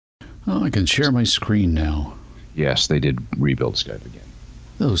Oh, I can share my screen now. Yes, they did rebuild Skype again.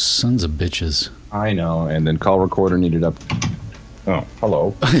 Those sons of bitches. I know, and then call recorder needed up. Oh,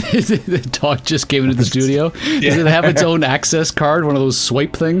 hello. The dog just came into the studio. Does it have its own access card, one of those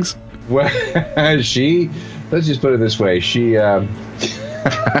swipe things? Well, let's just put it this way. She,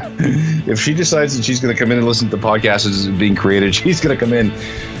 if she decides that she's going to come in and listen to the podcast as it's being created, she's going to come in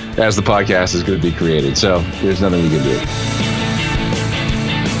as the podcast is going to be created. So there's nothing we can do.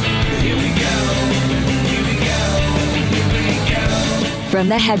 From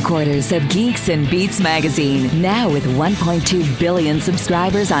the headquarters of Geeks and Beats magazine, now with 1.2 billion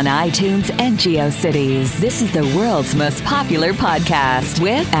subscribers on iTunes and GeoCities, this is the world's most popular podcast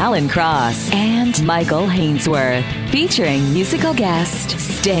with Alan Cross and Michael Hainsworth, featuring musical guest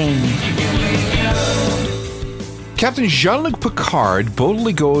Sting. Captain Jean-Luc Picard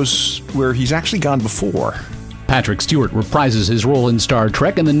boldly goes where he's actually gone before. Patrick Stewart reprises his role in Star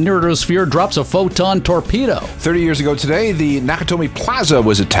Trek, and the Nerdosphere drops a photon torpedo. 30 years ago today, the Nakatomi Plaza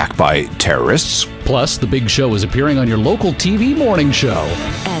was attacked by terrorists. Plus, The Big Show is appearing on your local TV morning show.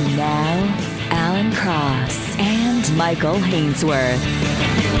 And now, Alan Cross and Michael Hainsworth.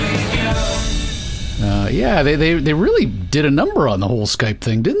 They really did a number on the whole Skype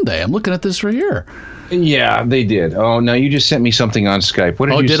thing, didn't they? I'm looking at this right here. Yeah, they did. Oh, now you just sent me something on Skype. What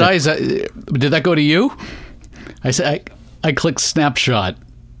did you say? Did that go to you? I clicked snapshot.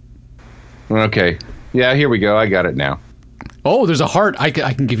 Okay. Yeah, here we go. I got it now. Oh, there's a heart. I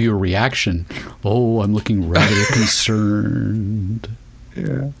can give you a reaction. Oh, I'm looking rather concerned.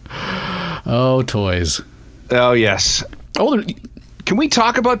 Yeah. Oh, toys. Oh, yes. Oh, can we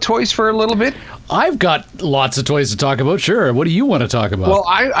talk about toys for a little bit? I've got lots of toys to talk about. Sure. What do you want to talk about? Well,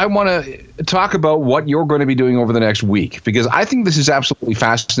 I want to talk about what you're going to be doing over the next week, because I think this is absolutely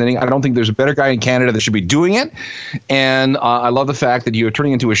fascinating. I don't think there's a better guy in Canada that should be doing it. And I love the fact that you're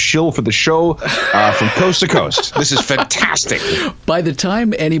turning into a shill for the show from coast to coast. This is fantastic. By the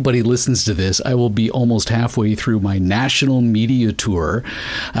time anybody listens to this, I will be almost halfway through my national media tour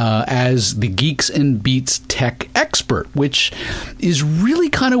as the Geeks and Beats tech expert, which is really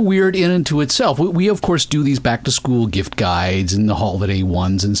kind of weird in and to itself. We of course, do these back-to-school gift guides and the holiday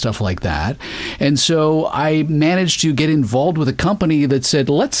ones and stuff like that. And so I managed to get involved with a company that said,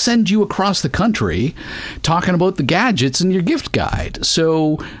 let's send you across the country talking about the gadgets in your gift guide.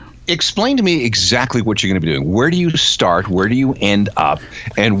 So explain to me exactly what you're going to be doing. Where do you start? Where do you end up?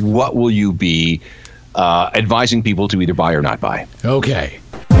 And what will you be advising people to either buy or not buy? Okay.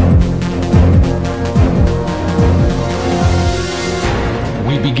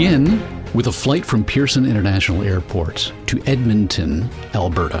 We begin with a flight from Pearson International Airport to Edmonton,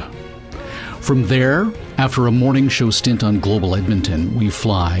 Alberta. From there, after a morning show stint on Global Edmonton, we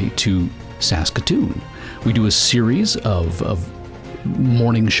fly to Saskatoon. We do a series of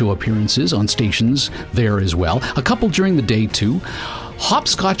morning show appearances on stations there as well. A couple during the day, too.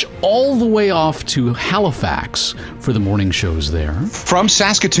 Hopscotch all the way off to Halifax for the morning shows there. From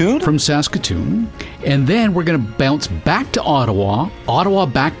Saskatoon? From Saskatoon. And then we're going to bounce back to Ottawa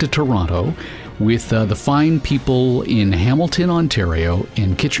back to Toronto, with the fine people in Hamilton, Ontario,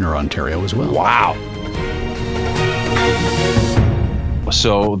 and Kitchener, Ontario as well. Wow.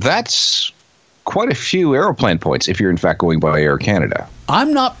 So that's quite a few aeroplane points if you're in fact going by Air Canada.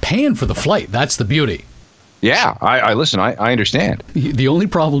 I'm not paying for the flight. That's the beauty. Yeah, I listen, I understand. The only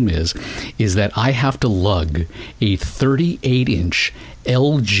problem is that I have to lug a 38-inch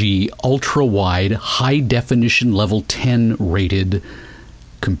LG ultra-wide, high-definition level 10 rated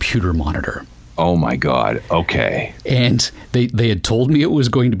computer monitor. Oh my God, okay. And they had told me it was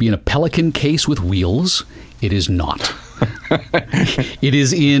going to be in a Pelican case with wheels. It is not.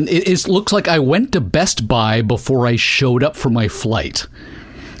 It looks like I went to Best Buy before I showed up for my flight.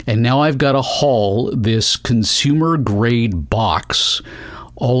 And now I've got to haul this consumer-grade box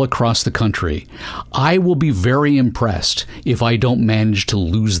all across the country. I will be very impressed if I don't manage to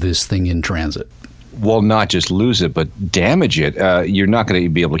lose this thing in transit. Well, not just lose it, but damage it. You're not going to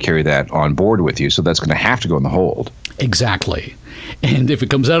be able to carry that on board with you, so that's going to have to go in the hold. Exactly. And if it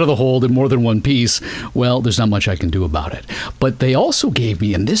comes out of the hold in more than one piece, well, there's not much I can do about it. But they also gave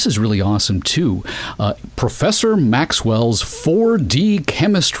me, and this is really awesome too, Professor Maxwell's 4D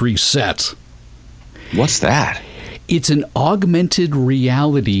chemistry set. What's that? It's an augmented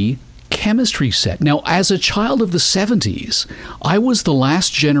reality chemistry set. Now, as a child of the 70s, I was the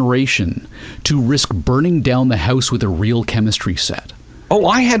last generation to risk burning down the house with a real chemistry set. Oh,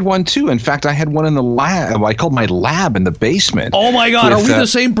 I had one too. In fact, I had one in the lab. I called my lab in the basement. Oh my God, are we the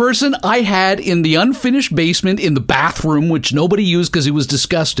same person? I had in the unfinished basement in the bathroom, which nobody used because it was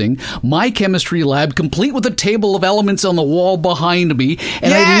disgusting, my chemistry lab, complete with a table of elements on the wall behind me,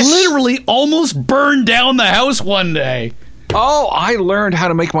 and I literally almost burned down the house one day. Oh, I learned how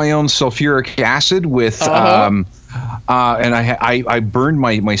to make my own sulfuric acid with, and I burned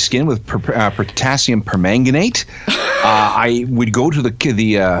my skin with potassium permanganate. I would go to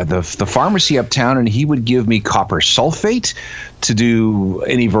the pharmacy uptown, and he would give me copper sulfate to do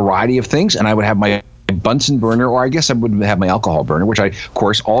any variety of things, and I would have my Bunsen burner, or I guess I would have my alcohol burner, which I, of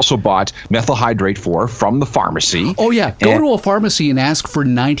course, also bought methyl hydrate from the pharmacy. Oh, yeah. Go to a pharmacy and ask for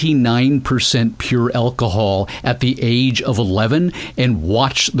 99% pure alcohol at the age of 11 and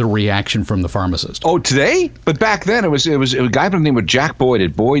watch the reaction from the pharmacist. Oh, today? But back then, it was a guy by the name of Jack Boyd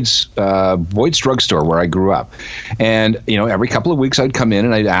at Boyd's drugstore where I grew up. And, every couple of weeks I'd come in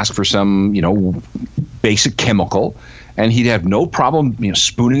and I'd ask for some, basic chemical. And he'd have no problem,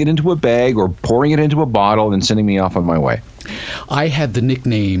 spooning it into a bag or pouring it into a bottle and sending me off on my way. I had the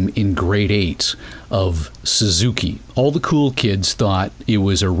nickname in grade 8 of Suzuki. All the cool kids thought it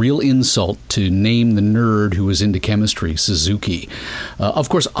was a real insult to name the nerd who was into chemistry Suzuki. Of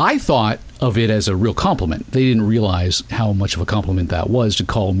course, I thought of it as a real compliment. They didn't realize how much of a compliment that was to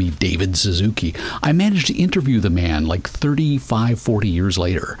call me David Suzuki. I managed to interview the man like 35, 40 years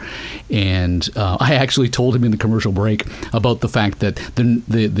later. And I actually told him in the commercial break about the fact that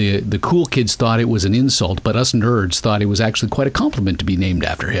the cool kids thought it was an insult, but us nerds thought it was actually quite a compliment to be named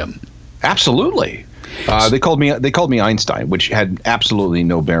after him. Absolutely. They called me Einstein, which had absolutely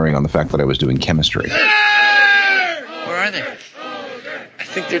no bearing on the fact that I was doing chemistry. Where are they? I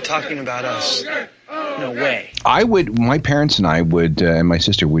think they're talking about us. No way. My parents and I would, and my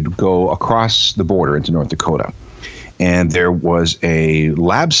sister would go across the border into North Dakota. And there was a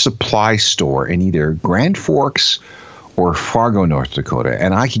lab supply store in either Grand Forks or Fargo, North Dakota,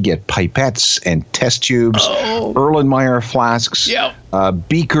 and I could get pipettes and test tubes, Erlenmeyer flasks,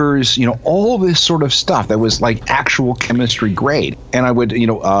 beakers, all this sort of stuff that was like actual chemistry grade. And I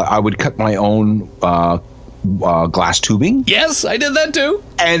would cut my own glass tubing. Yes, I did that too.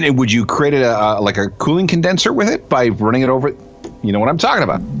 And would you create a cooling condenser with it by running it over? You know what I'm talking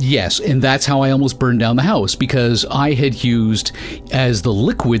about. Yes, and that's how I almost burned down the house, because I had used as the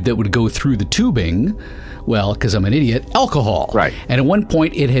liquid that would go through the tubing, well, because I'm an idiot, alcohol. Right. And at one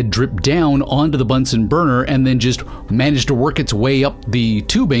point it had dripped down onto the Bunsen burner and then just managed to work its way up the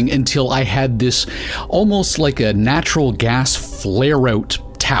tubing until I had this almost like a natural gas flare-out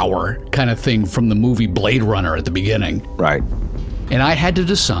tower kind of thing from the movie Blade Runner at the beginning. Right. And I had to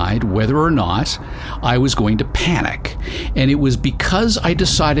decide whether or not I was going to panic. And it was because I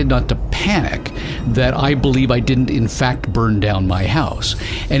decided not to panic that I believe I didn't, in fact, burn down my house.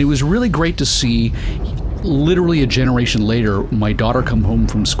 And it was really great to see, literally a generation later, my daughter come home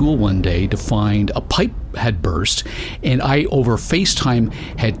from school one day to find a pipe had burst, and I, over FaceTime,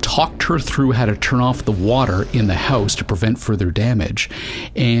 had talked her through how to turn off the water in the house to prevent further damage.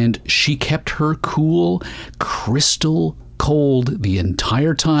 And she kept her cool, crystal cold the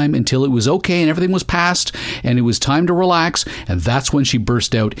entire time until it was okay and everything was past and it was time to relax, and that's when she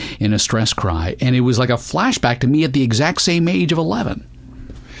burst out in a stress cry. And it was like a flashback to me at the exact same age of 11.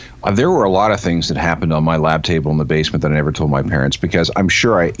 There were a lot of things that happened on my lab table in the basement that I never told my parents, because I'm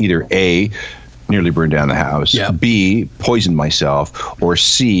sure I either A, nearly burned down the house, B, poisoned myself, or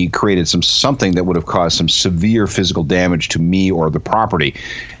C, created something that would have caused some severe physical damage to me or the property.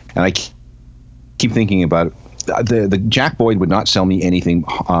 And I keep thinking about it. The Jack Boyd would not sell me anything.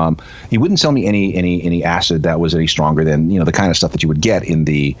 He wouldn't sell me any acid that was any stronger than the kind of stuff that you would get in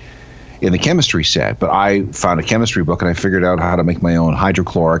the chemistry set. But I found a chemistry book and I figured out how to make my own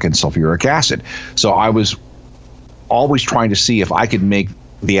hydrochloric and sulfuric acid. So I was always trying to see if I could make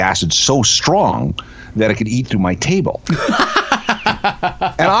the acid so strong that it could eat through my table.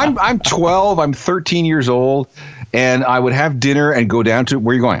 And I'm 12. I'm 13 years old. And I would have dinner and go down to,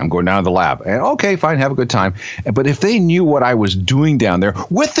 where are you going? I'm going down to the lab. And okay, fine, have a good time. But if they knew what I was doing down there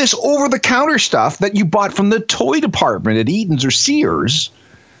with this over-the-counter stuff that you bought from the toy department at Eaton's or Sears,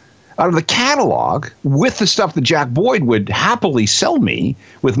 out of the catalog, with the stuff that Jack Boyd would happily sell me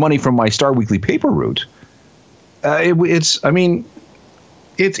with money from my Star Weekly paper route, it's amazing.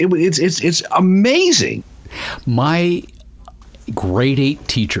 My grade 8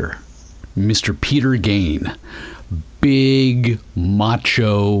 teacher, Mr. Peter Gain, big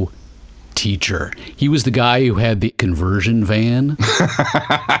macho teacher. He was the guy who had the conversion van.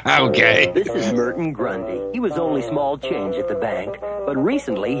 Okay. This is Merton Grundy. He was only small change at the bank, but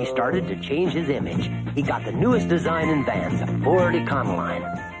recently he started to change his image. He got the newest design in vans, a Ford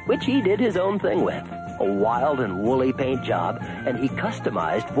Econoline, which he did his own thing with. A wild and woolly paint job, and he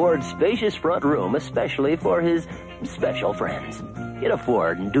customized Ford's spacious front room especially for his special friends. Get a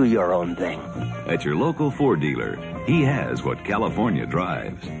Ford and do your own thing. At your local Ford dealer, he has what California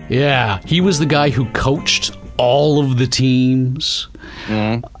drives. Yeah, he was the guy who coached all of the teams.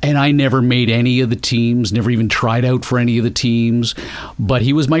 And I never made any of the teams, never even tried out for any of the teams. But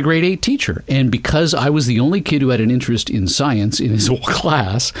he was my grade 8 teacher. And because I was the only kid who had an interest in science in his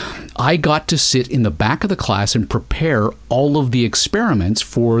class, I got to sit in the back of the class and prepare all of the experiments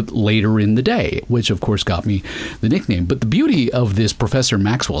for later in the day, which of course got me the nickname. But the beauty of this Professor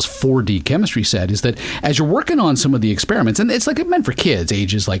Maxwell's 4D chemistry set is that as you're working on some of the experiments, and it's like it meant for kids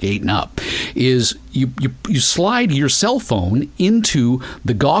ages like 8 and up, is you slide your cell phone into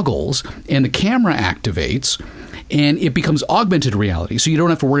the goggles and the camera activates and it becomes augmented reality. So you don't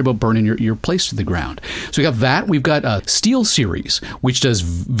have to worry about burning your place to the ground. So we got that. We've got SteelSeries, which does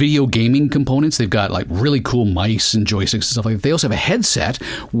video gaming components. They've got like really cool mice and joysticks and stuff like that. They also have a headset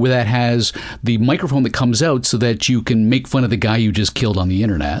that has the microphone that comes out so that you can make fun of the guy you just killed on the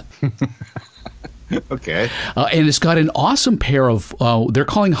internet. Okay. And it's got an awesome pair of, they're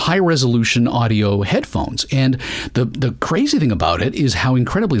calling high-resolution audio headphones. And the crazy thing about it is how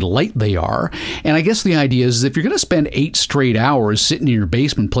incredibly light they are. And I guess the idea is if you're going to spend 8 straight hours sitting in your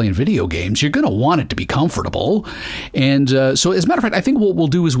basement playing video games, you're going to want it to be comfortable. And so as a matter of fact, I think what we'll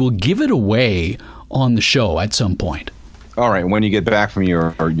do is we'll give it away on the show at some point. All right. When you get back from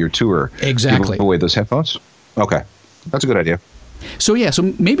your tour. Exactly. Give away those headphones? Okay. That's a good idea. So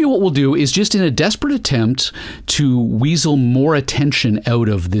maybe what we'll do is just in a desperate attempt to weasel more attention out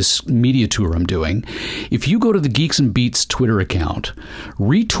of this media tour I'm doing, if you go to the Geeks and Beats Twitter account,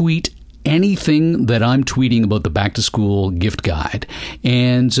 retweet anything that I'm tweeting about the back to school gift guide,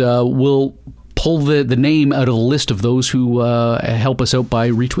 and we'll pull the name out of the list of those who help us out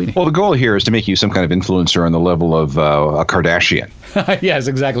by retweeting. Well, the goal here is to make you some kind of influencer on the level of a Kardashian. Yes,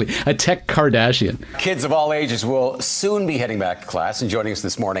 exactly. A tech Kardashian. Kids of all ages will soon be heading back to class, and joining us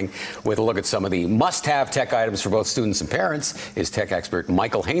this morning with a look at some of the must-have tech items for both students and parents is tech expert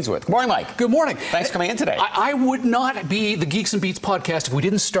Michael Hainsworth. Good morning, Mike. Good morning. Thanks for coming in today. I would not be the Geeks and Beats podcast if we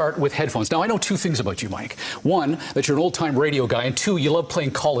didn't start with headphones. Now, I know 2 things about you, Mike. 1, that you're an old-time radio guy, and 2, you love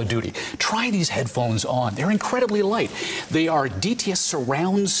playing Call of Duty. Try these headphones on. They're incredibly light. They are DTS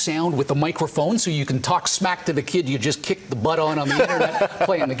surround sound with the microphone, so you can talk smack to the kid you just kicked the butt on the internet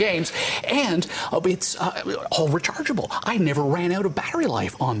playing the games. And it's all rechargeable. I never ran out of battery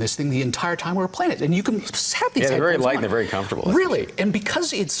life on this thing the entire time we were playing it. And you can have these headphones they're very light on. and they're very comfortable. Really. And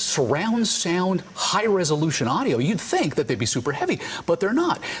because it's surround sound, high-resolution audio, you'd think that they'd be super heavy, but they're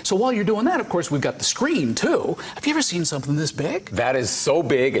not. So while you're doing that, of course, we've got the screen, too. Have you ever seen something this big? That is so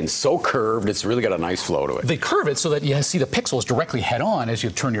big and so curved, it's really got a nice flow to it. They curve it so that you see the pixels directly head-on as you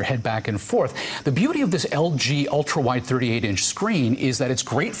turn your head back and forth. The beauty of this LG ultra-wide 38-inch screen is that it's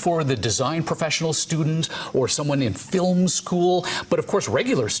great for the design professional student or someone in film school, but of course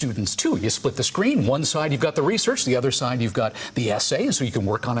regular students too. You split the screen. One side you've got the research, the other side you've got the essay, and so you can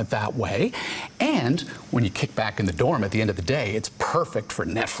work on it that way. And when you kick back in the dorm at the end of the day, it's perfect for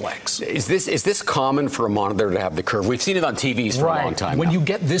Netflix. Is this common for a monitor to have the curve? We've seen it on TVs for a long time When now. you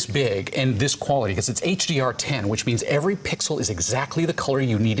get this big and this quality, because it's HDR10, which means every pixel is exactly the color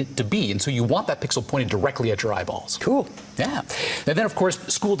you need it to be, and so you want that pixel pointed directly at your eyeballs. Cool. Yeah. And then, of course,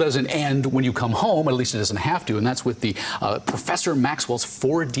 school doesn't end when you come home, at least it doesn't have to, and that's with the Professor Maxwell's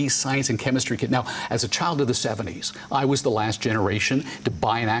 4D Science and Chemistry Kit. Now, as a child of the 70s, I was the last generation to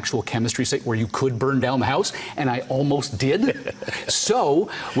buy an actual chemistry set where you could burn down the house, and I almost did. So,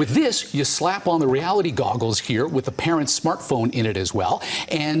 with this, you slap on the reality goggles here with the parent's smartphone in it as well,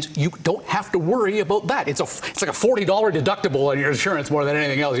 and you don't have to worry about that. It's like a $40 deductible on your insurance more than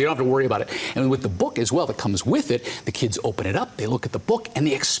anything else. You don't have to worry about it. And with the book as well that comes with it, the kids open it up, they look at the book, and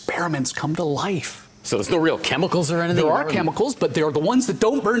the experiments come to life. So there's no real chemicals or anything? There are chemicals, but they're the ones that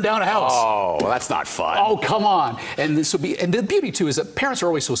don't burn down a house. Oh, well, that's not fun. Oh, come on. And the beauty, too, is that parents are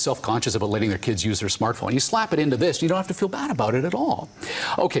always so self-conscious about letting their kids use their smartphone. You slap it into this, you don't have to feel bad about it at all.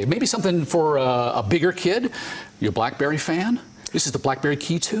 Okay, maybe something for a bigger kid. You a BlackBerry fan? This is the BlackBerry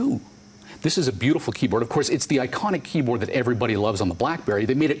Key 2. This is a beautiful keyboard. Of course, it's the iconic keyboard that everybody loves on the BlackBerry.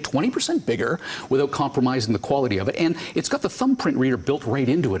 They made it 20% bigger without compromising the quality of it, and it's got the thumbprint reader built right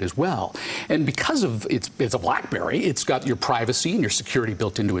into it as well. And because of it's a BlackBerry, it's got your privacy and your security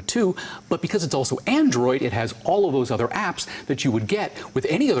built into it too, but because it's also Android, it has all of those other apps that you would get with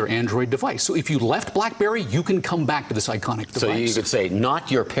any other Android device. So if you left BlackBerry, you can come back to this iconic device. So you could say,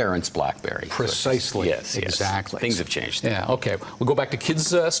 not your parents' BlackBerry. Precisely. Yes, exactly. Things have changed. Yeah, okay. We'll go back to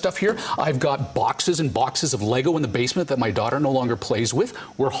kids' stuff here. I've got boxes and boxes of Lego in the basement that my daughter no longer plays with.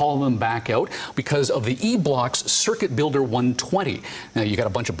 We're hauling them back out because of the E-Blox Circuit Builder 120. Now, you got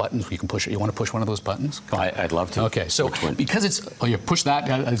a bunch of buttons you can push. You want to push one of those buttons? I'd love to. Okay, so because it's, you push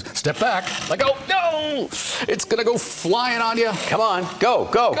that, step back, like, oh, no! It's going to go flying on you. Come on, go.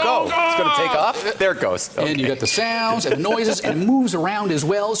 It's going to take off. There it goes. Okay. And you got the sounds and the noises, and it moves around as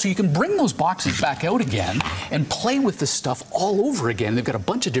well, so you can bring those boxes back out again and play with this stuff all over again. They've got a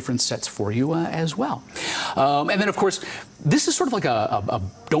bunch of different sets for you as well. And then, of course, this is sort of like a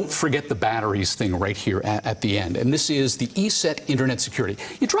don't forget the batteries thing right here at the end. And this is the ESET Internet Security.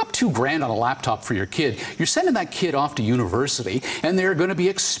 You drop $2,000 on a laptop for your kid, you're sending that kid off to university, and they're going to be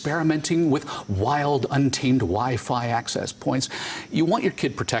experimenting with wild, untamed Wi-Fi access points. You want your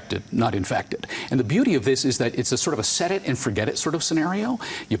kid protected, not infected. And the beauty of this is that it's a sort of a set it and forget it sort of scenario.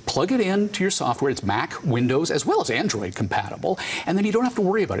 You plug it into your software. It's Mac, Windows, as well as Android compatible, and then you don't have to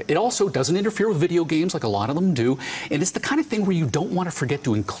worry about it. It also doesn't interfere with video games like a lot of them do, and it's the kind of thing where you don't want to forget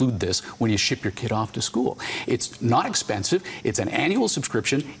to include this when you ship your kid off to school. It's not expensive. It's an annual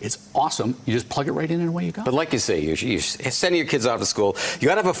subscription. It's awesome. You just plug it right in and away you go. But like you say, you're sending your kids off to school. You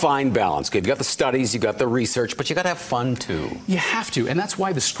got to have a fine balance. You've got the studies, you've got the research, but you got to have fun too. You have to, and that's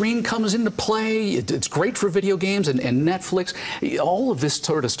why the screen comes into play. It's great for video games and Netflix, all of this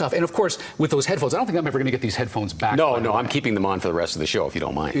sort of stuff. And of course, with those headphones, I don't think I'm ever going to get these headphones back. No, I'm keeping them on for the rest of the show, if you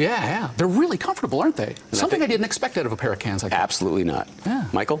don't mind. Yeah. They're really comfortable, aren't they? Something I didn't expect out of a pair of cans like that. Absolutely not. Yeah.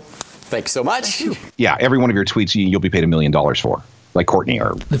 Michael, thanks so much. Thank you. Yeah, every one of your tweets you'll be paid $1 million for, like Courtney.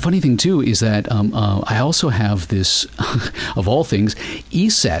 Or the funny thing too is that I also have this, of all things,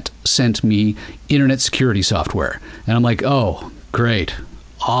 ESET sent me internet security software, and I'm like, oh, great.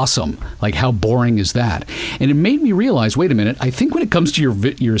 Awesome. Like, how boring is that? And it made me realize, wait a minute, I think when it comes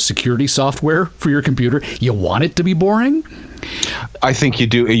to your security software for your computer, you want it to be boring? I think you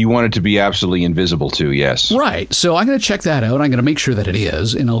do. You want it to be absolutely invisible too, yes. Right. So I'm going to check that out. I'm going to make sure that it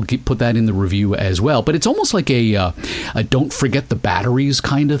is, and I'll put that in the review as well. But it's almost like a don't forget the batteries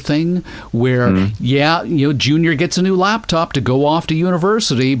kind of thing where, Junior gets a new laptop to go off to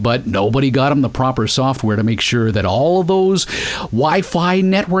university, but nobody got him the proper software to make sure that all of those Wi-Fi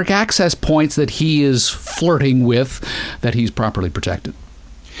network access points that he is flirting with, that he's properly protected.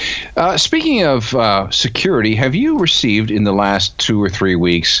 Speaking of security, have you received in the last 2 or 3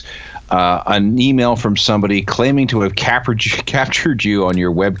 weeks an email from somebody claiming to have captured you on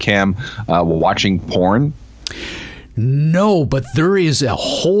your webcam while watching porn? No, but there is a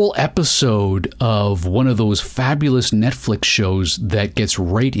whole episode of one of those fabulous Netflix shows that gets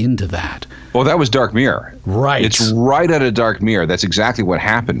right into that. Well, that was Dark Mirror. Right. It's right out of Dark Mirror. That's exactly what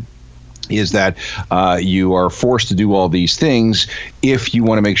happened. Is that you are forced to do all these things if you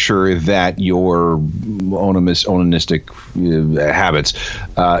want to make sure that your onanistic habits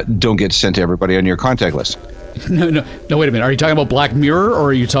don't get sent to everybody on your contact list. No, wait a minute. Are you talking about Black Mirror, or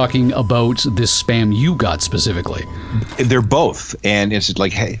are you talking about this spam you got specifically? They're both. And it's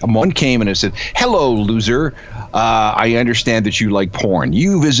like, hey, one came and it said, hello, loser. I understand that you like porn.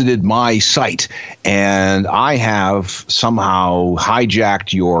 You visited my site, and I have somehow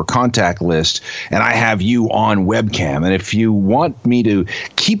hijacked your contact list, and I have you on webcam. And if you want me to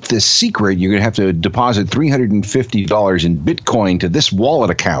keep this secret, you're going to have to deposit $350 in Bitcoin to this wallet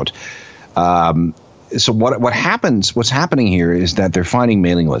account. So what's happening here is that they're finding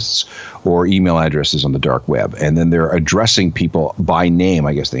mailing lists or email addresses on the dark web, and then they're addressing people by name.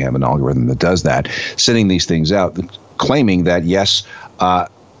 I guess they have an algorithm that does that, sending these things out, claiming that, yes,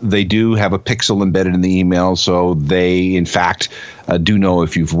 they do have a pixel embedded in the email, so they, in fact, do know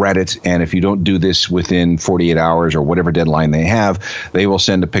if you've read it, and if you don't do this within 48 hours or whatever deadline they have, they will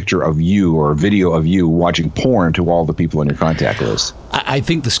send a picture of you or a video of you watching porn to all the people on your contact list. I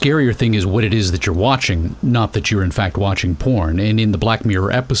think the scarier thing is what it is that you're watching, not that you're in fact watching porn. And in the Black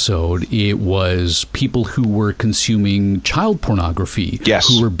Mirror episode, it was people who were consuming child pornography, yes,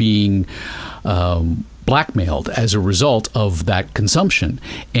 who were being blackmailed as a result of that consumption.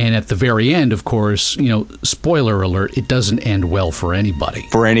 And at the very end, of course, spoiler alert, it doesn't end well for anybody.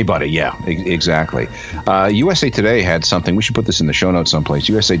 For anybody, yeah, exactly. USA Today had something. We should put this in the show notes someplace.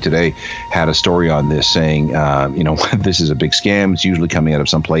 USA Today had a story on this saying, this is a big scam. It's usually coming out of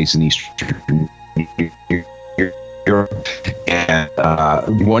someplace in Eastern Europe.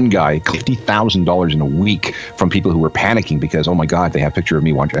 And one guy, $50,000 in a week from people who were panicking because, oh my God, they have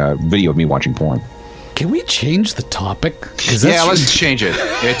video of me watching porn. Can we change the topic? Yeah, let's change it.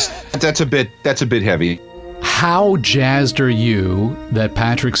 That's a bit heavy. How jazzed are you that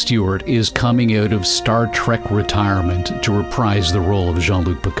Patrick Stewart is coming out of Star Trek retirement to reprise the role of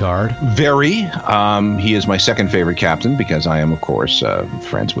Jean-Luc Picard? Very. He is my second favorite captain because I am, of course,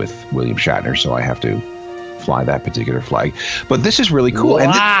 friends with William Shatner, so I have to fly that particular flag. But this is really cool.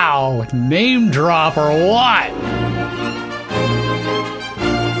 Wow! Name drop or what?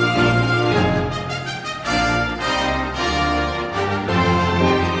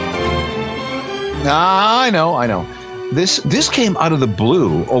 I know. This came out of the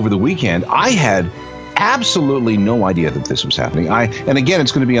blue over the weekend. I had absolutely no idea that this was happening. And again,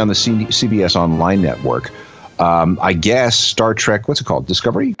 it's going to be on the CBS Online Network. I guess Star Trek, what's it called?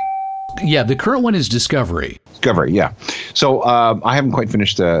 Discovery? Yeah, the current one is Discovery. Discovery, yeah. So I haven't quite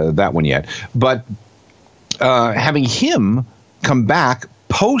finished that one yet. But having him come back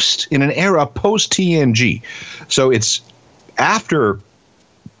in an era post TNG. So it's after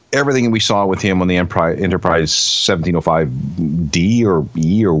everything we saw with him on the Enterprise 1705D or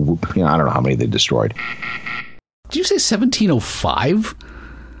E or I don't know how many they destroyed. Did you say 1705?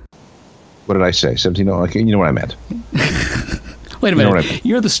 What did I say? 1705? You know what I meant. Wait a minute.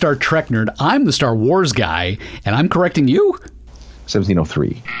 You're the Star Trek nerd. I'm the Star Wars guy, and I'm correcting you?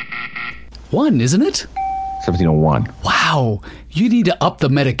 1703. One, isn't it? 1701. Wow. You need to up the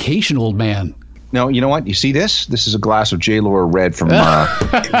medication, old man. No, you know what? You see this? This is a glass of J-Lore Red from...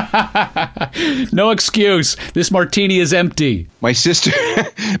 No excuse. This martini is empty. My sister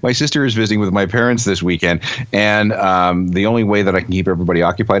is visiting with my parents this weekend, and the only way that I can keep everybody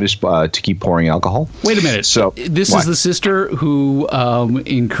occupied is to keep pouring alcohol. Wait a minute. So this is the sister who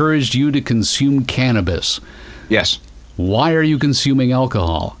encouraged you to consume cannabis. Yes. Why are you consuming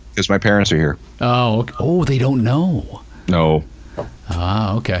alcohol? Because my parents are here. Oh, they don't know. No.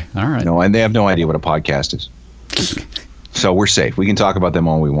 Ah, okay. All right. No, and they have no idea what a podcast is. So we're safe. We can talk about them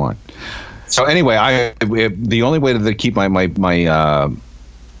all we want. So anyway, the only way to keep my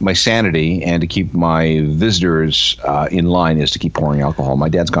sanity and to keep my visitors in line is to keep pouring alcohol. My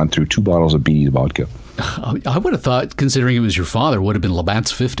dad's gone through 2 bottles of Beatty's vodka. I would have thought, considering it was your father, would have been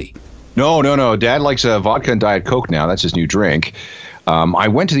Labatt's 50. No. Dad likes vodka and Diet Coke now. That's his new drink. I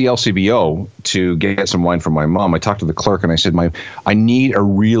went to the LCBO to get some wine from my mom. I talked to the clerk and I said, I need a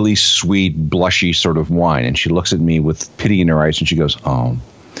really sweet, blushy sort of wine. And she looks at me with pity in her eyes and she goes, oh,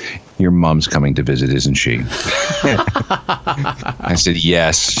 your mom's coming to visit, isn't she? I said,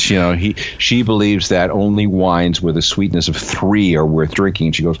 yes. She believes that only wines with a sweetness of 3 are worth drinking.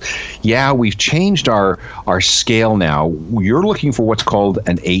 And she goes, yeah, we've changed our scale now. You're looking for what's called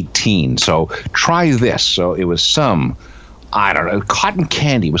an 18. So try this. So it was some... I don't know, cotton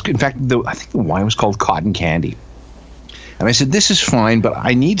candy. In fact, I think the wine was called Cotton Candy. And I said, this is fine, but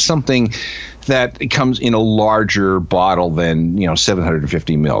I need something that comes in a larger bottle than,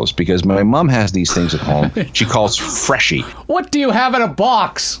 750 mils, because my mom has these things at home. She calls Freshie. What do you have in a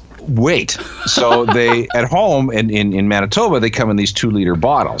box? Wait. So they, at home in Manitoba, they come in these 2-liter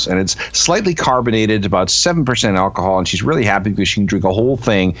bottles, and it's slightly carbonated, about 7% alcohol, and she's really happy because she can drink a whole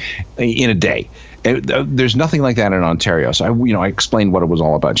thing in a day. There's nothing like that in Ontario. So I explained what it was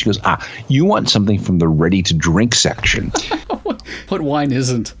all about. She goes, you want something from the ready-to-drink section. What wine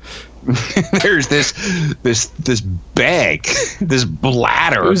isn't? There's this bag, this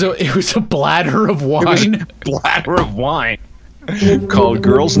bladder. It was a bladder of wine. It was a bladder of wine called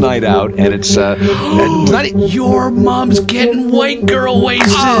Girls' Night Out, and it's your mom's getting white girl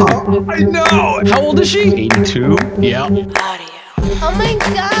wasted. Oh, I know. How old is she? 82. Yeah. Oh my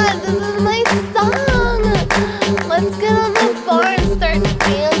God, this is my song. Let's get on the floor and start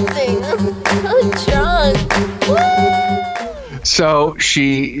dancing. I'm so drunk. Woo! So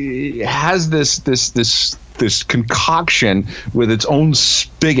she has this concoction with its own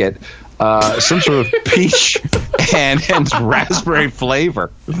spigot, some sort of peach and raspberry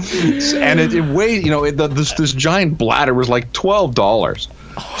flavor, and it weighed. This giant bladder was like $12.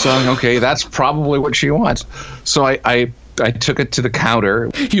 So okay, that's probably what she wants. So I took it to the counter.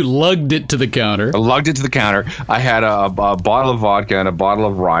 You lugged it to the counter. I lugged it to the counter. I had a bottle of vodka and a bottle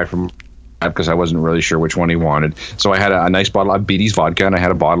of rye because I wasn't really sure which one he wanted. So I had a nice bottle of Beatty's vodka and I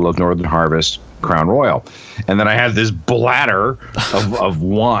had a bottle of Northern Harvest. Crown Royal. And then I had this bladder of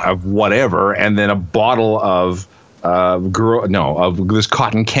whatever, and then a bottle of this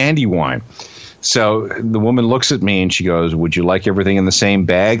cotton candy wine. So the woman looks at me and she goes, "Would you like everything in the same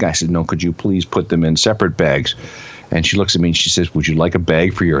bag?" I said, "No, could you please put them in separate bags?" And she looks at me and she says, "Would you like a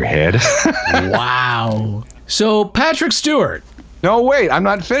bag for your head?" Wow. So Patrick Stewart. No, wait, I'm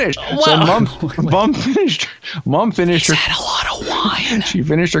not finished. Wow. So mom finished her. Had a lot of wine. She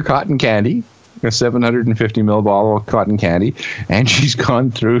finished her cotton candy, a 750 ml bottle of cotton candy, and she's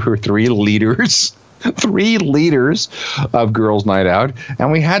gone through her 3 liters of Girls' Night Out,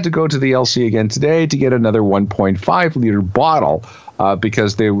 and we had to go to the LC again today to get another 1.5 liter bottle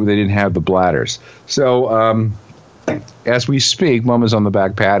because they didn't have the bladders. So as we speak, Mom is on the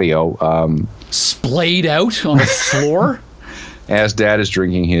back patio, splayed out on the floor. As Dad is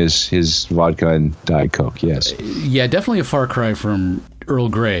drinking his vodka and Diet Coke. Yes. Yeah, definitely a far cry from Earl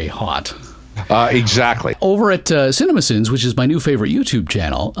Grey hot. Exactly. Over at CinemaSins, which is my new favorite YouTube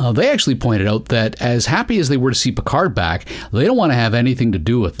channel, they actually pointed out that as happy as they were to see Picard back, they don't want to have anything to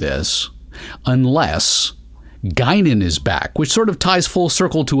do with this unless Guinan is back, which sort of ties full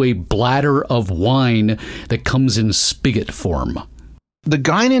circle to a bladder of wine that comes in spigot form. The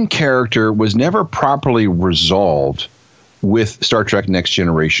Guinan character was never properly resolved with Star Trek Next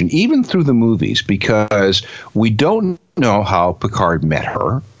Generation, even through the movies, because we don't know how Picard met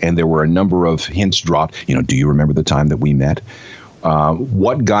her, and there were a number of hints dropped. Do you remember the time that we met?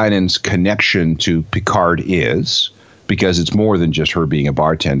 What Guinan's connection to Picard is, because it's more than just her being a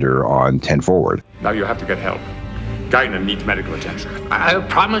bartender on 10 Forward. Now you have to get help. Guinan needs medical attention. I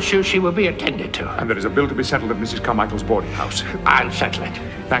promise you she will be attended to. And there is a bill to be settled at Mrs. Carmichael's boarding house. I'll settle it.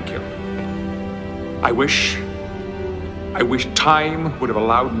 Thank you. I wish time would have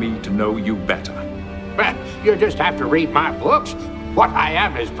allowed me to know you better. Well, you just have to read my books. What I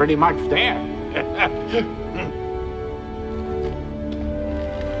am is pretty much there.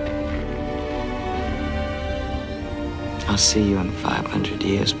 I'll see you in 500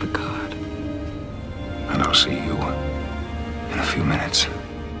 years, Picard. And I'll see you in a few minutes.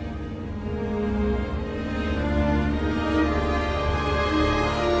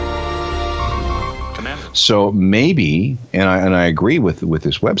 So maybe, and I agree with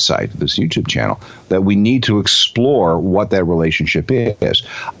this website, this YouTube channel, that we need to explore what that relationship is.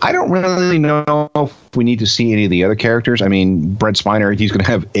 I don't really know if we need to see any of the other characters. I mean, Brent Spiner, he's going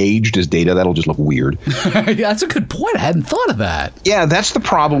to have aged as Data. That'll just look weird. That's a good point. I hadn't thought of that. Yeah, that's the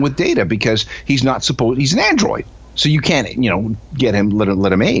problem with Data, because he's an android. So you can't, get him,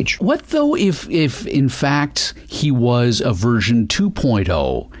 let him age. What though if in fact he was a version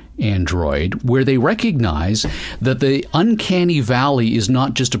 2.0 android, where they recognize that the uncanny valley is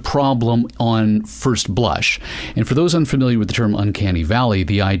not just a problem on first blush. And for those unfamiliar with the term uncanny valley,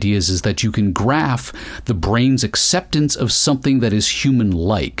 the idea is that you can graph the brain's acceptance of something that is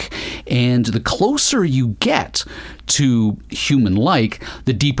human-like. And the closer you get to human-like,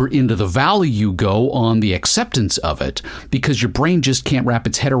 the deeper into the valley you go on the acceptance of it, because your brain just can't wrap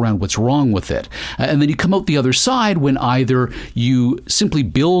its head around what's wrong with it. And then you come out the other side when either you simply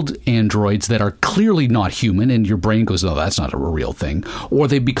build androids that are clearly not human and your brain goes, no, that's not a real thing, or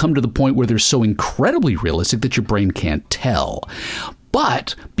they become to the point where they're so incredibly realistic that your brain can't tell.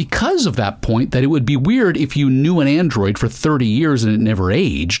 But because of that point, that it would be weird if you knew an android for 30 years and it never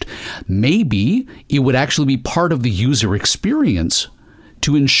aged, maybe it would actually be part of the user experience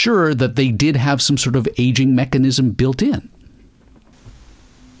to ensure that they did have some sort of aging mechanism built in.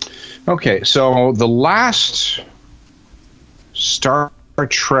 Okay, so the last Star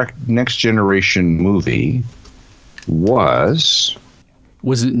Trek Next Generation movie was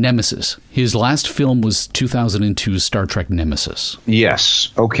it Nemesis? His last film was 2002's Star Trek Nemesis.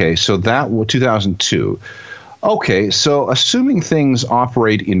 Yes. Okay, so that was 2002. Okay, so assuming things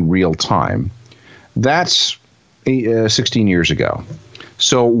operate in real time, that's 16 years ago.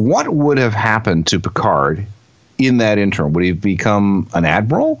 So what would have happened to Picard in that interim? Would he become an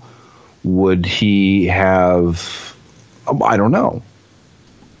admiral? Would he have... I don't know.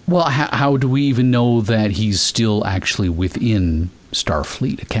 Well, how do we even know that he's still actually within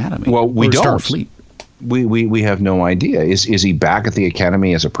Starfleet Academy? Well, we don't. Starfleet. We have no idea. Is he back at the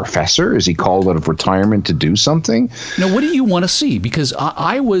Academy as a professor? Is he called out of retirement to do something? Now, what do you want to see? Because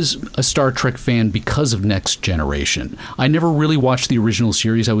I was a Star Trek fan because of Next Generation. I never really watched the original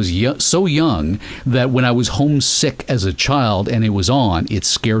series. I was so young that when I was homesick as a child and it was on, it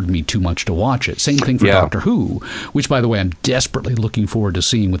scared me too much to watch it. Same thing for Doctor Who, which, by the way, I'm desperately looking forward to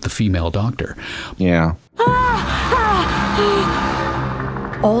seeing with the female Doctor. Yeah.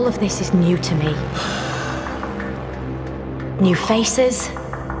 All of this is new to me. New faces,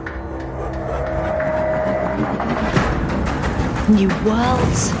 new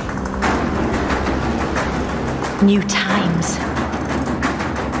worlds, new times.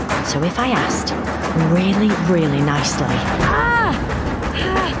 So if I asked really, really nicely,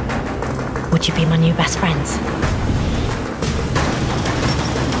 would you be my new best friends?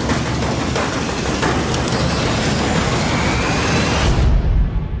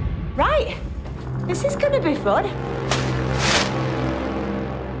 Right. This is gonna be fun.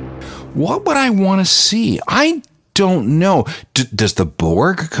 What would I want to see? I don't know. Does the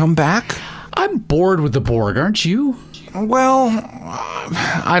Borg come back? I'm bored with the Borg, aren't you? Well,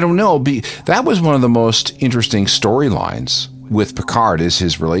 I don't know. That was one of the most interesting storylines with Picard, is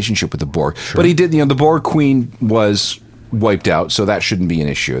his relationship with the Borg. Sure. But he did, the Borg Queen was wiped out, so that shouldn't be an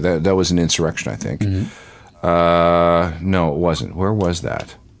issue. That was an insurrection, I think. Mm-hmm. No, it wasn't. Where was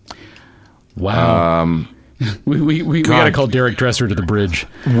that? Wow. We got to call Derek Dresser to the bridge.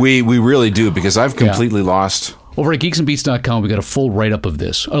 We really do, because I've completely lost. Over at geeksandbeats.com, we got a full write-up of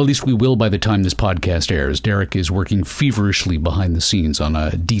this. Or at least we will by the time this podcast airs. Derek is working feverishly behind the scenes on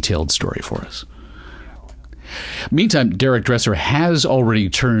a detailed story for us. Meantime, Derek Dresser has already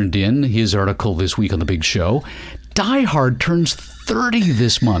turned in his article this week on The Big Show. Die Hard turns 30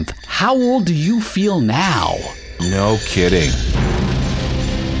 this month. How old do you feel now? No kidding.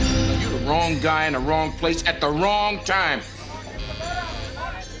 Wrong guy in the wrong place at the wrong time.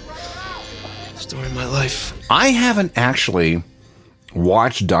 Story of my life. I haven't actually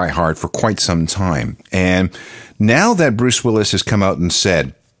watched Die Hard for quite some time. And now that Bruce Willis has come out and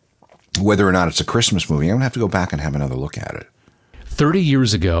said whether or not it's a Christmas movie, I'm going to have to go back and have another look at it. 30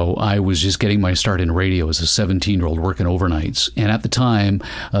 years ago, I was just getting my start in radio as a 17-year-old working overnights. And at the time,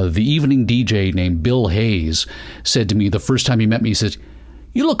 the evening DJ named Bill Hayes said to me the first time he met me, he said,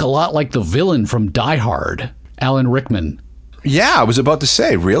 "You look a lot like the villain from Die Hard, Alan Rickman." Yeah, I was about to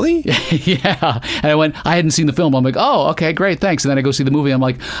say, really? Yeah. And I hadn't seen the film. I'm like, oh, okay, great, thanks. And then I go see the movie. I'm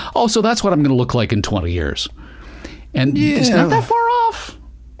like, oh, so that's what I'm going to look like in 20 years. And it's not that far off.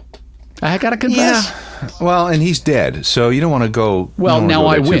 I got to confess. Yeah. Well, and he's dead, so you don't want to go. Well, now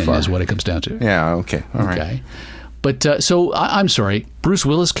I win is what it comes down to. Yeah, okay. All right. Okay. But so I'm sorry, Bruce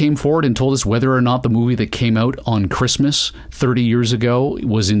Willis came forward and told us whether or not the movie that came out on Christmas 30 years ago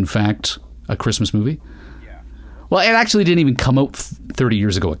was in fact a Christmas movie. Yeah. Well, it actually didn't even come out 30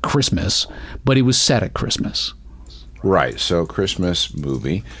 years ago at Christmas, but it was set at Christmas. Right. So Christmas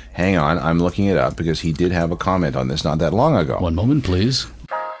movie. Hang on, I'm looking it up because he did have a comment on this not that long ago. One moment, please.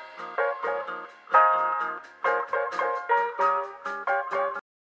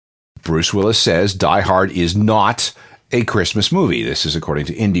 Bruce Willis says Die Hard is not a Christmas movie. This is according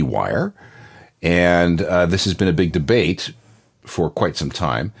to IndieWire. And this has been a big debate for quite some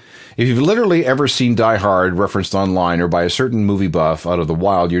time. If you've literally ever seen Die Hard referenced online or by a certain movie buff out of the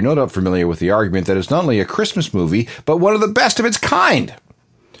wild, you're no doubt familiar with the argument that it's not only a Christmas movie, but one of the best of its kind.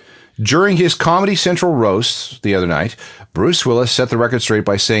 During his Comedy Central roast the other night, Bruce Willis set the record straight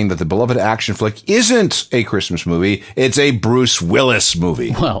by saying that the beloved action flick isn't a Christmas movie, it's a Bruce Willis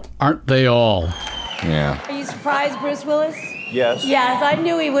movie. Well, aren't they all? Yeah. Are you surprised, Bruce Willis? Yes. Yes, I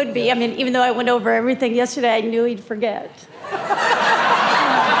knew he would be. I mean, even though I went over everything yesterday, I knew he'd forget.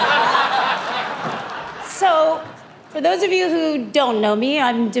 So, for those of you who don't know me,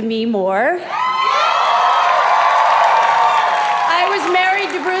 I'm Demi Moore. I was married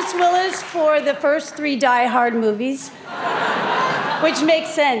to Bruce Willis for the first 3 Die Hard movies, which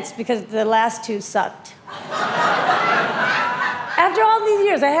makes sense because the last 2 sucked. After all these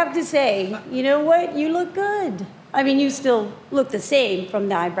years, I have to say, you know what? You look good. I mean, you still look the same from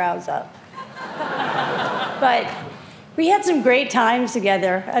the eyebrows up. But we had some great times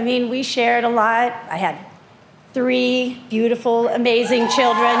together. I mean, we shared a lot. I had 3 beautiful, amazing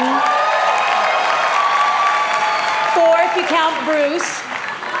children. 4 if you count Bruce.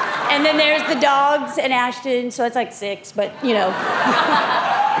 And then there's the dogs and Ashton, so it's like 6, but, you know.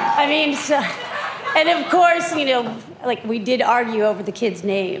 I mean, so, and of course, you know, like we did argue over the kids'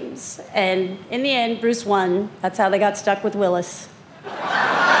 names. And in the end, Bruce won. That's how they got stuck with Willis. But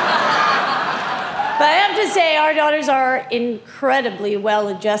I have to say, our daughters are incredibly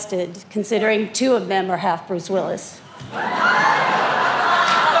well-adjusted, considering 2 of them are half Bruce Willis. But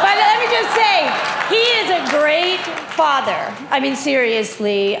let me just say, he is a great father. I mean,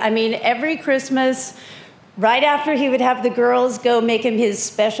 seriously. I mean, every Christmas, right after he would have the girls go make him his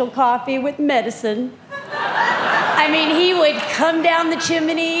special coffee with medicine, I mean, he would come down the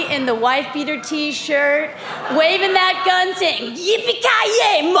chimney in the wife-beater T-shirt, waving that gun, saying,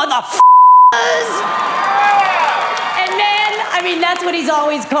 "Yippee-ki-yay, motherfuckers!" And then, I mean, that's what he's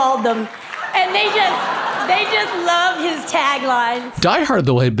always called them. And they just, They just love his taglines. Die Hard,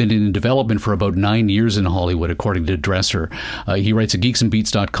 though, had been in development for about 9 years in Hollywood, according to Dresser. He writes at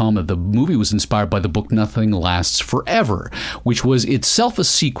geeksandbeats.com that the movie was inspired by the book Nothing Lasts Forever, which was itself a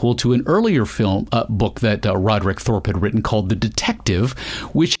sequel to an earlier book that Roderick Thorpe had written called The Detective,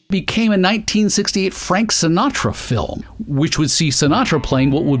 which became a 1968 Frank Sinatra film, which would see Sinatra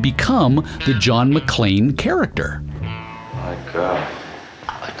playing what would become the John McClane character.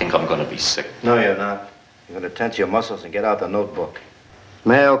 I think I'm going to be sick. No, you're not. You're going to tense your muscles and get out the notebook.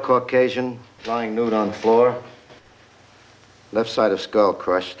 Male, Caucasian, lying nude on floor. Left side of skull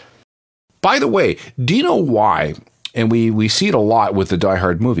crushed. By the way, do you know why, and we see it a lot with the Die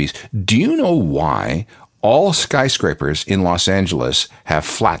Hard movies, do you know why all skyscrapers in Los Angeles have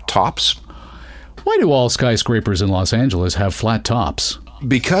flat tops? Why do all skyscrapers in Los Angeles have flat tops?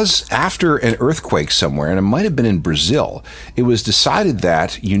 Because after an earthquake somewhere, and it might have been in Brazil, it was decided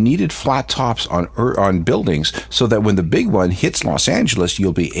that you needed flat tops on buildings so that when the big one hits Los Angeles,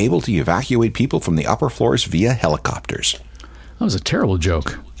 you'll be able to evacuate people from the upper floors via helicopters. That was a terrible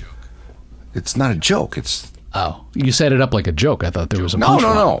joke. It's not a joke. It's... Oh, you set it up like a joke. I thought there was a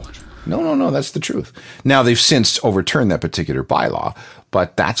No, that's the truth. Now, they've since overturned that particular bylaw,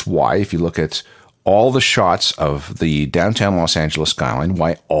 but that's why, if you look at all the shots of the downtown Los Angeles skyline,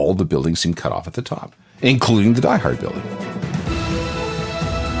 why all the buildings seem cut off at the top, including the Die Hard building.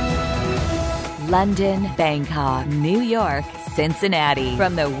 London, Bangkok, New York, Cincinnati.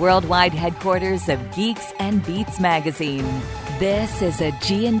 From the worldwide headquarters of Geeks and Beats magazine, this is a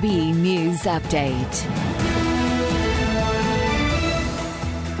G&B News Update.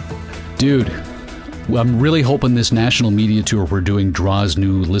 Dude, I'm really hoping this national media tour we're doing draws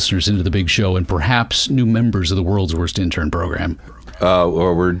new listeners into the big show and perhaps new members of the World's Worst Intern program.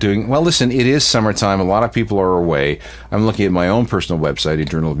 Or we're doing, well, listen, it is summertime. A lot of people are away. I'm looking at my own personal website at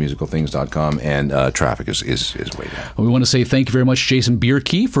journalofmusicalthings.com, and traffic is way down. We want to say thank you very much, Jason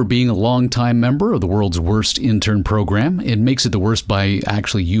Bierke, for being a longtime member of the World's Worst Intern program. It makes it the worst by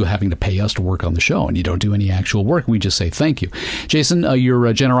actually you having to pay us to work on the show, and you don't do any actual work. We just say thank you. Jason,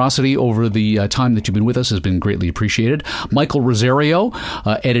 your generosity over the time that you've been with us has been greatly appreciated. Michael Rosario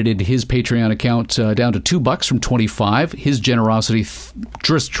edited his Patreon account down to $2 from $25. His generosity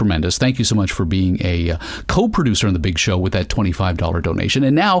just tremendous. Thank you so much for being a co-producer on the big show with that $25 donation.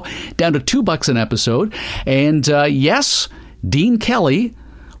 And now down to $2 an episode. And yes, Dean Kelly,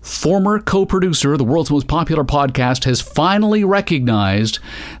 former co-producer of the world's most popular podcast, has finally recognized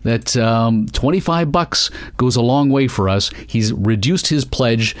that $25 goes a long way for us. He's reduced his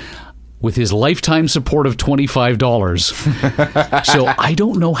pledge with his lifetime support of $25. So I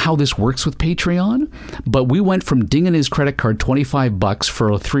don't know how this works with Patreon, but we went from dinging his credit card $25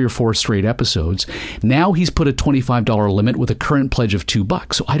 for 3 or 4 straight episodes. Now he's put a $25 limit with a current pledge of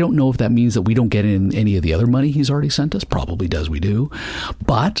 $2. So I don't know if that means that we don't get in any of the other money he's already sent us. Probably does, we do.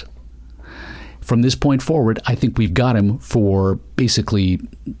 But from this point forward, I think we've got him for basically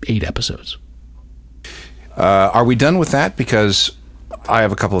 8 episodes. Are we done with that? Because I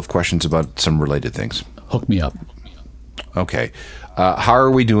have a couple of questions about some related things. Hook me up. Okay. How are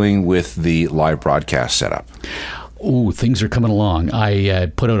we doing with the live broadcast setup? Ooh, things are coming along. I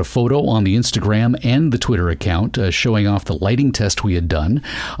put out a photo on the Instagram and the Twitter account showing off the lighting test we had done.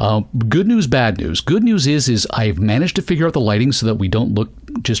 Good news, bad news. Good news is I've managed to figure out the lighting so that we don't look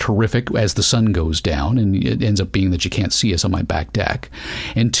just horrific as the sun goes down, and it ends up being that you can't see us on my back deck.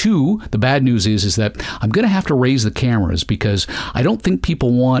 And 2, the bad news is that I'm going to have to raise the cameras because I don't think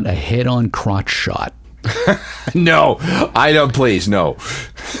people want a head-on crotch shot. No, I don't. Please, no.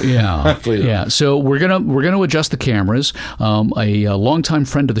 Yeah, yeah. So we're gonna adjust the cameras. A longtime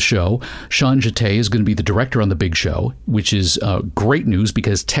friend of the show, Sean Jeté, is going to be the director on the big show, which is great news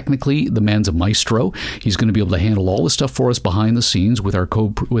because technically the man's a maestro. He's going to be able to handle all the stuff for us behind the scenes with our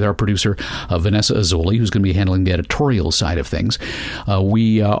producer Vanessa Azzoli, who's going to be handling the editorial side of things.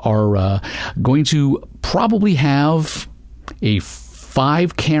 We are going to probably have a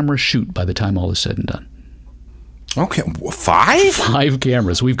 5-camera shoot by the time all is said and done. Okay, 5? 5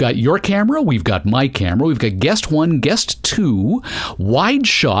 cameras. We've got your camera, we've got my camera, we've got guest 1, guest 2, wide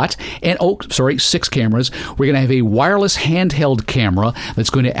shot, and 6 cameras. We're going to have a wireless handheld camera that's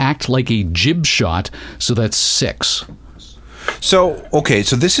going to act like a jib shot, so that's 6. So, okay,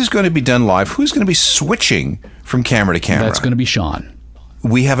 so this is going to be done live. Who's going to be switching from camera to camera? That's going to be Sean.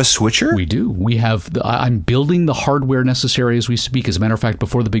 We have a switcher? We do. We have. I'm building the hardware necessary as we speak. As a matter of fact,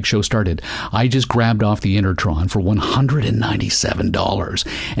 before the big show started, I just grabbed off the Intertron for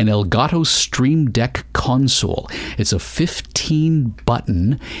 $197 an Elgato Stream Deck console. It's a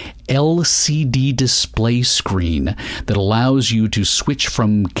 15-button LCD display screen that allows you to switch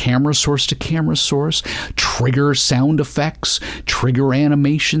from camera source to camera source, trigger sound effects, trigger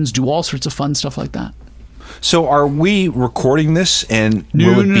animations, do all sorts of fun stuff like that. So are we recording this and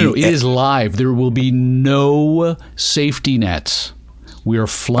No, it is live. There will be no safety nets. We are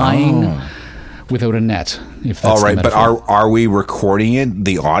flying without a net. If that's all right, the but metaphor. are we recording it,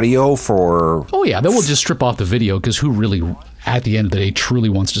 the audio for... Oh, yeah, then we'll just strip off the video because who really, at the end of the day, truly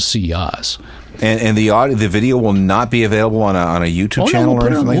wants to see us? And the audio, the video will not be available on a YouTube channel or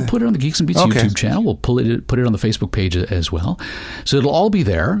anything like that? We'll put it on the Geeks and Beats YouTube channel. We'll put it on the Facebook page as well. So it'll all be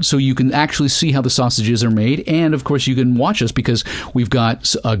there. So you can actually see how the sausages are made. And, of course, you can watch us because we've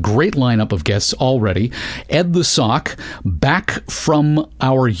got a great lineup of guests already. Ed the Sock, back from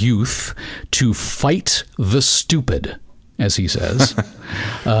our youth to fight the stupid, as he says.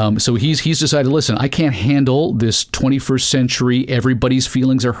 So he's decided, listen, I can't handle this 21st century, everybody's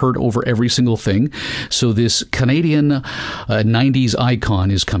feelings are hurt over every single thing. So this Canadian 90s icon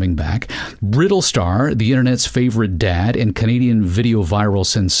is coming back. Brittlestar, the internet's favorite dad and Canadian video viral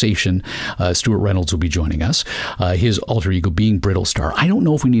sensation, Stuart Reynolds will be joining us. His alter ego being Brittlestar. I don't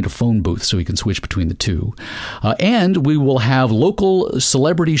know if we need a phone booth so we can switch between the two. And we will have local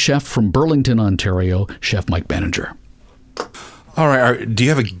celebrity chef from Burlington, Ontario, Chef Mike Benninger. All right. Do you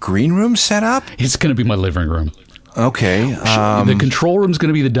have a green room set up? It's going to be my living room. Okay. The control room is going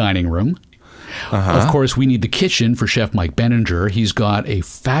to be the dining room. Of course, we need the kitchen for Chef Mike Benninger. He's got a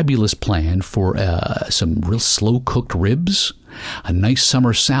fabulous plan for some real slow-cooked ribs, a nice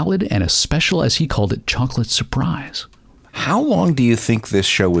summer salad, and a special, as he called it, chocolate surprise. How long do you think this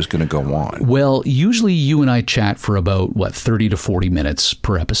show is going to go on? Well, usually you and I chat for about, 30 to 40 minutes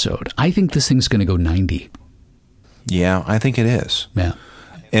per episode. I think this thing's going to go 90. Yeah, I think it is. Yeah.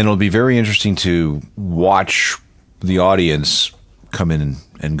 And it'll be very interesting to watch the audience come in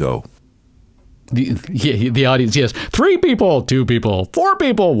and go. The audience, yes. 3 people, 2 people, 4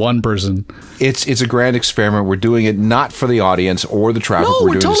 people, 1 person. It's a grand experiment. We're doing it not for the audience or the traffic. No,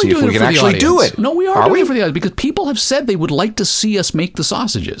 we're doing totally to see if we can actually do it. No, we are doing it for the audience because people have said they would like to see us make the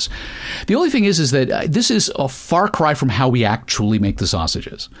sausages. The only thing is that this is a far cry from how we actually make the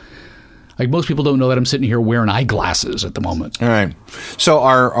sausages. Like most people don't know that I'm sitting here wearing eyeglasses at the moment. All right. So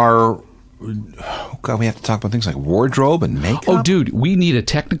we have to talk about things like wardrobe and makeup. Oh, dude, we need a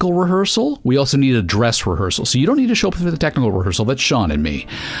technical rehearsal. We also need a dress rehearsal. So you don't need to show up for the technical rehearsal. That's Sean and me.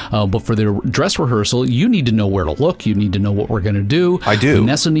 But for the dress rehearsal, you need to know where to look. You need to know what we're going to do. I do.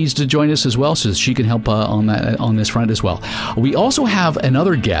 Vanessa needs to join us as well, so she can help on this front as well. We also have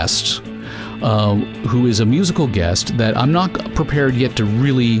another guest who is a musical guest that I'm not prepared yet to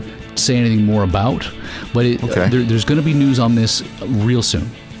really say anything more about, but there's going to be news on this real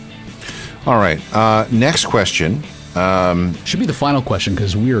soon. All right. Next question. Should be the final question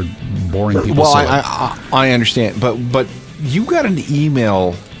because we're boring people. Well, I understand, but you got an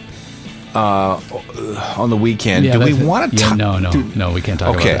email on the weekend. Yeah, do we want to talk? No, we can't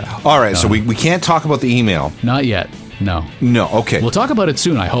talk about that. All right. No. So we can't talk about the email. Not yet. No. Okay. We'll talk about it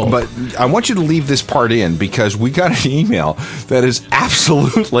soon, I hope. But I want you to leave this part in because we got an email that is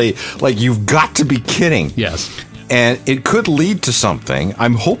absolutely like, you've got to be kidding. Yes. And it could lead to something.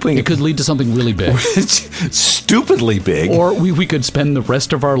 I'm hoping it could lead to something really big. Stupidly big. Or we could spend the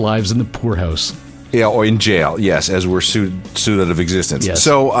rest of our lives in the poorhouse. Yeah, or in jail. Yes, as we're sued out of existence. Yes.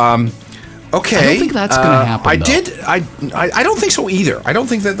 So, okay. I don't think that's going to happen. I don't think so either. I don't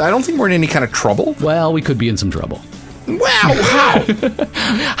think we're in any kind of trouble. Well, we could be in some trouble. Wow, how?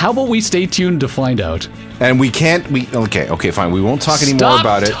 How about we stay tuned to find out? And okay, fine. We won't talk any more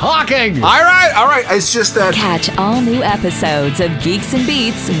about it. Stop talking! All right. It's just that... Catch all new episodes of Geeks and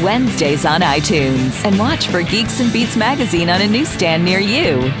Beats Wednesdays on iTunes. And watch for Geeks and Beats magazine on a newsstand near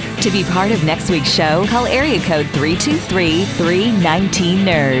you. To be part of next week's show, call area code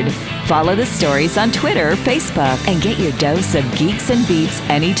 323-319-NERD. Follow the stories on Twitter, Facebook, and get your dose of Geeks and Beats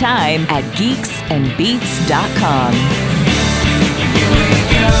anytime at geeksandbeats.com.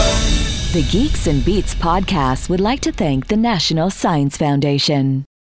 The Geeks and Beats podcast would like to thank the National Science Foundation.